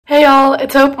y'all,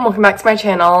 it's Hope and welcome back to my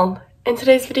channel. In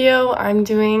today's video, I'm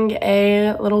doing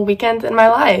a little weekend in my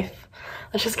life.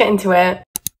 Let's just get into it.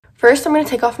 First, I'm going to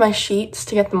take off my sheets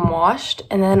to get them washed,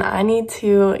 and then I need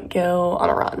to go on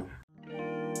a run.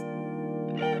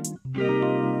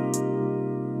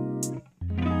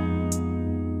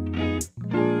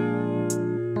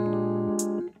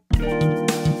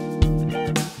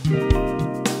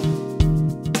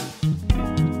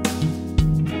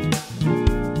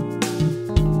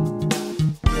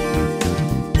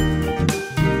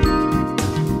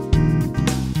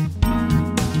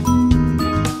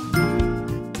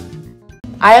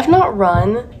 I have not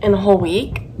run in a whole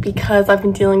week because I've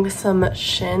been dealing with some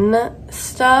shin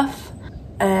stuff,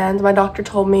 and my doctor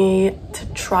told me to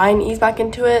try and ease back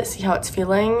into it, see how it's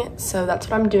feeling. So that's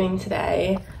what I'm doing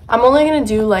today. I'm only gonna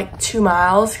do like 2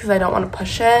 miles because I don't want to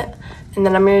push it, and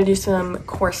then I'm gonna do some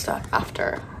core stuff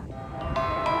after.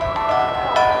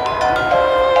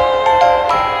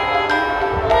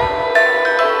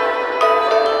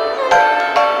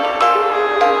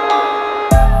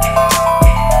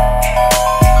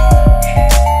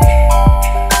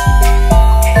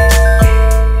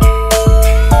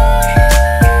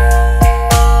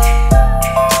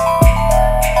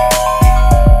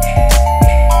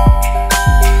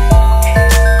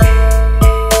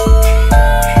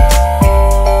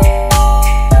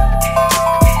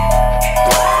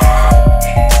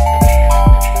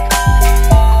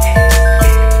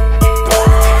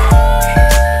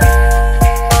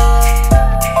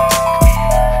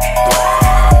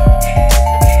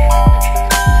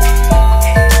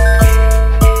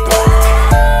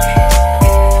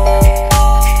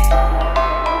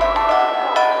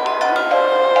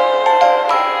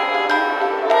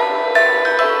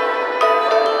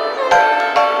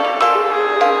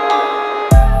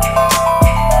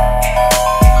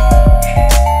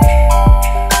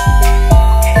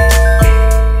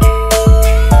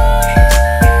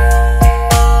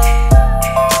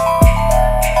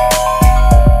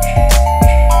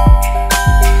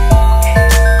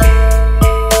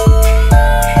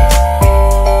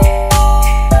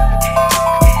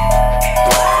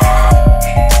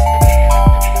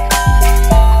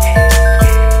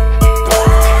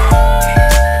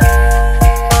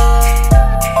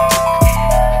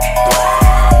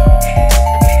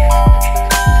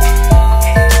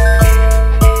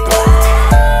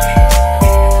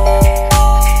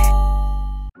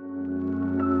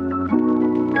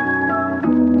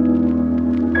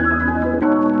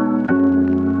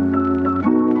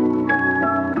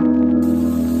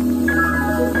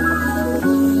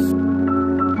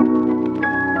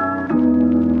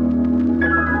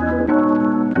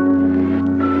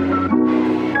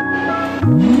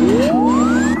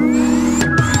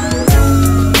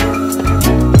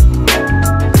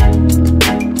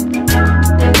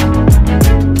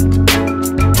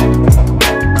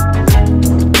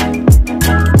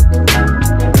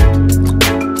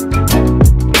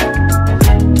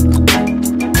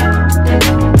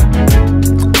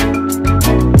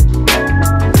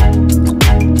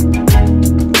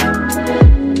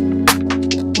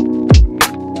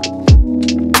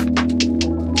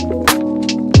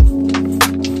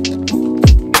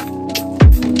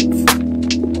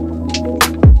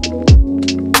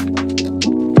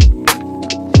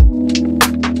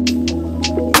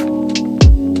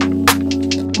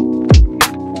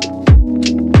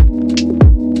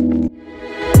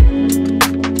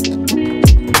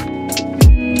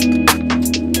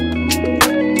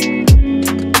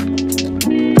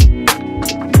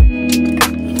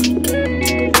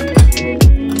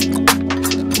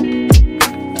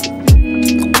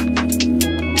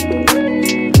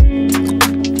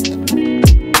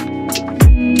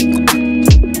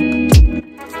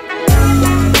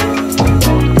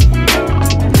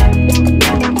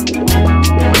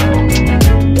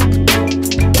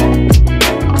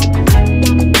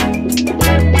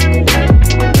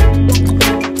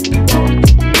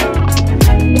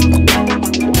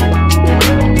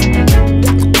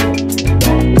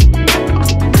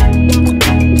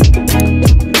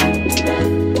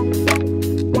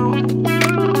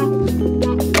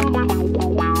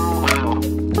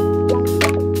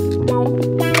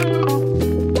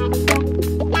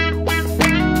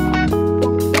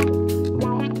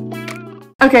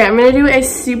 Okay, I'm gonna do a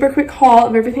super quick haul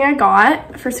of everything I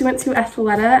got. First, we went to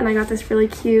Athleta and I got this really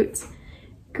cute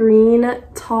green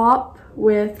top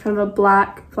with kind of a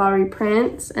black flowery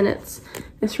print, and it's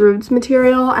this roots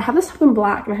material. I have this top in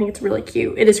black and I think it's really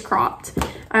cute. It is cropped.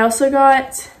 I also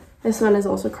got, this one is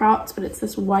also cropped, but it's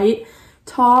this white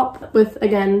top with,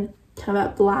 again, kind of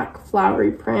that black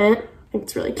flowery print. think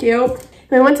it's really cute.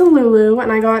 Then I went to Lulu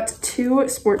and I got 2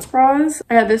 sports bras.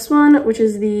 I got this one, which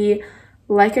is the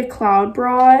Like a Cloud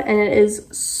bra, and it is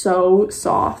so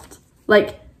soft.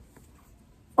 Like,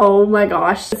 oh my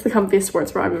gosh, it's the comfiest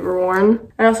sports bra I've ever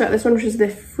worn. I also got this one, which is the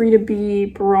Free to Be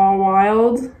Bra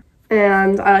Wild.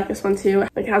 And I like this one too.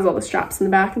 Like, it has all the straps in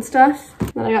the back and stuff.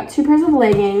 Then I got 2 pairs of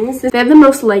leggings. They have the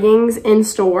most leggings in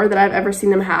store that I've ever seen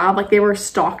them have. Like, they were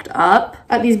stocked up.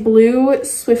 I got these blue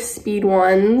Swift Speed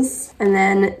ones, and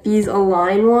then these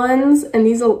Align ones. And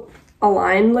these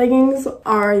Align leggings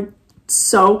are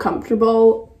so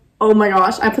comfortable. Oh my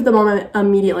gosh, I put them on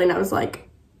immediately and I was like,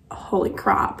 holy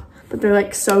crap. But they're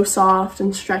like so soft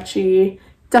and stretchy.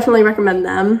 Definitely recommend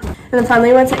them. And then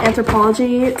finally I went to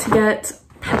Anthropologie to get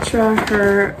Petra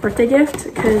her birthday gift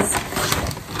because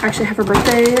I actually have her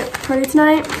birthday party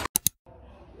tonight.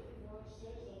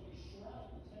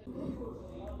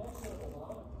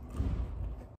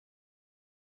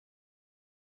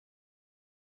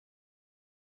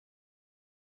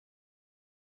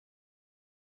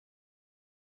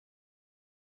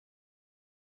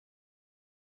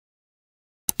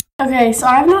 Okay, so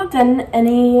I have not done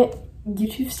any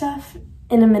YouTube stuff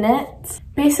in a minute.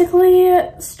 Basically,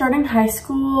 starting high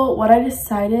school, what I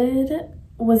decided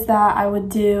was that I would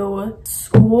do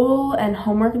school and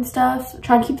homework and stuff,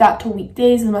 try and keep that to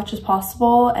weekdays as much as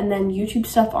possible, and then YouTube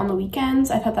stuff on the weekends.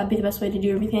 I thought that'd be the best way to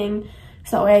do everything,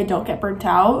 so that way I don't get burnt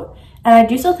out. And I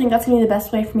do still think that's gonna be the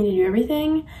best way for me to do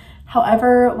everything.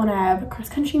 However, when I have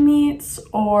cross-country meets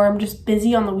or I'm just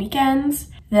busy on the weekends,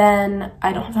 then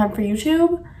I don't have time for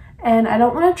YouTube. And I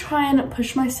don't want to try and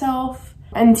push myself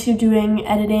into doing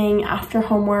editing after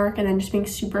homework and then just being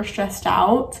super stressed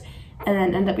out and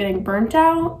then end up getting burnt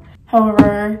out.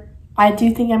 However, I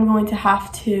do think I'm going to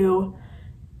have to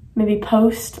maybe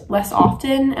post less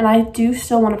often, and I do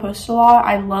still want to post a lot.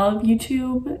 I love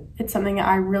YouTube. It's something that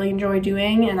I really enjoy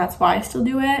doing, and that's why I still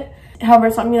do it. However,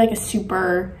 it's not going to be like a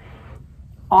super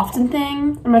often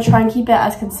thing. I'm gonna try and keep it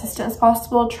as consistent as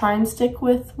possible, try and stick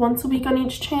with once a week on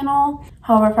each channel.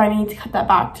 However, if I need to cut that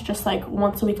back to just like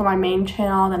once a week on my main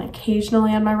channel, then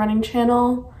occasionally on my running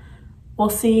channel, we'll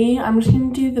see. I'm just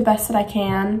gonna do the best that I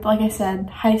can. But like I said,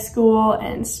 high school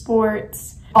and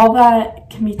sports, all that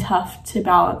can be tough to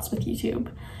balance with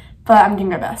YouTube, but I'm doing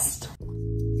my best.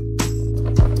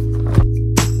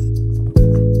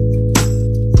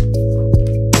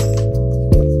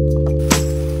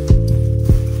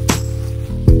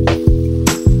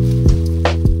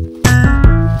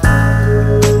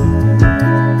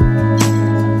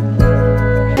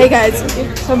 Hey guys,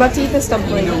 so I'm about to eat this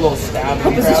dumpling.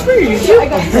 Hope, is this for YouTube?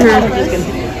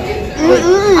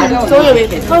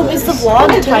 Is the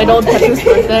vlog titled Petra's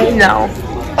birthday? No.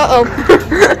 Uh-oh.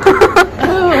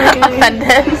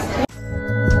 Offended.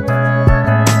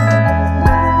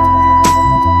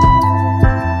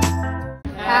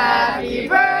 Happy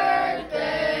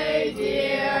birthday,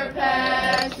 dear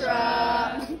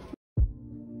Petra.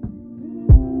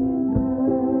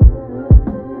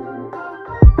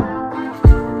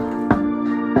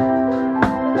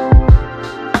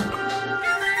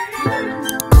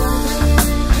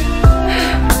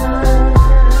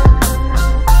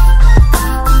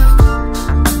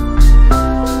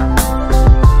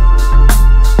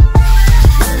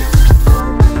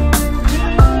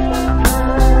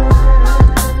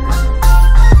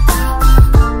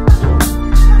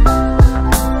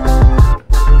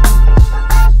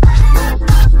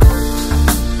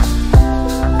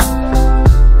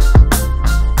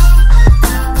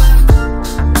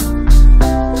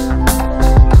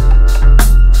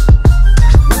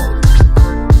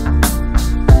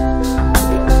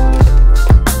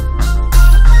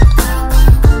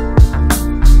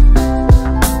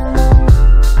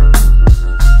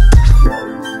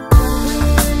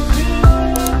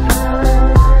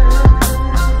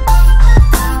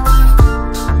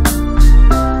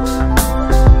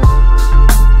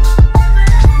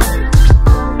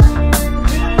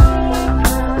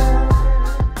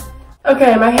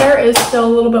 Okay, my hair is still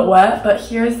a little bit wet, but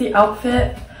here's the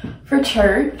outfit for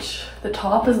church. The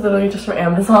top is literally just from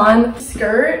Amazon.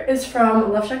 Skirt is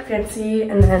from Love Shack Fancy,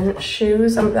 and then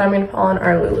shoes that I'm gonna put on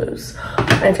are Lulu's.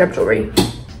 And grab jewelry.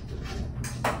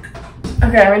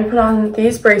 Okay, I'm gonna put on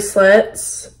these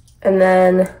bracelets, and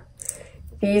then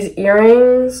these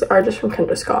earrings are just from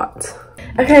Kendra Scott.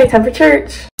 Okay, time for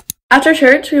church. After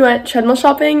church, we went treadmill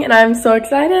shopping, and I'm so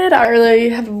excited. I really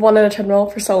have wanted a treadmill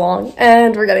for so long,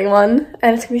 and we're getting one.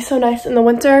 And it's gonna be so nice in the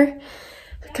winter,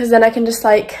 because then I can just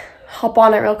like hop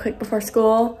on it real quick before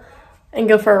school and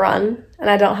go for a run. And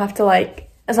I don't have to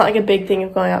like, it's not like a big thing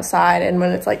of going outside and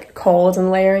when it's like cold and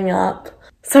layering up.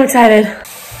 So excited.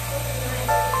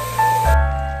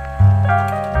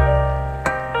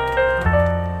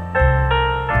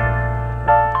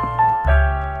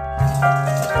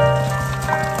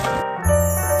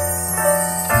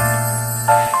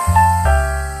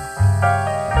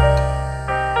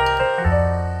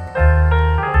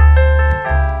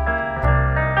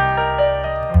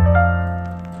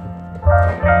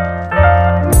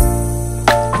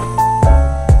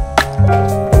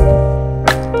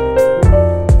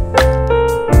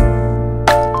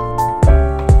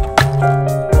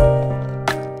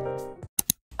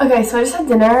 Okay, so I just had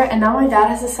dinner and now my dad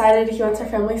has decided he wants our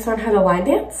family to learn how to line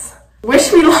dance.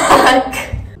 Wish me luck!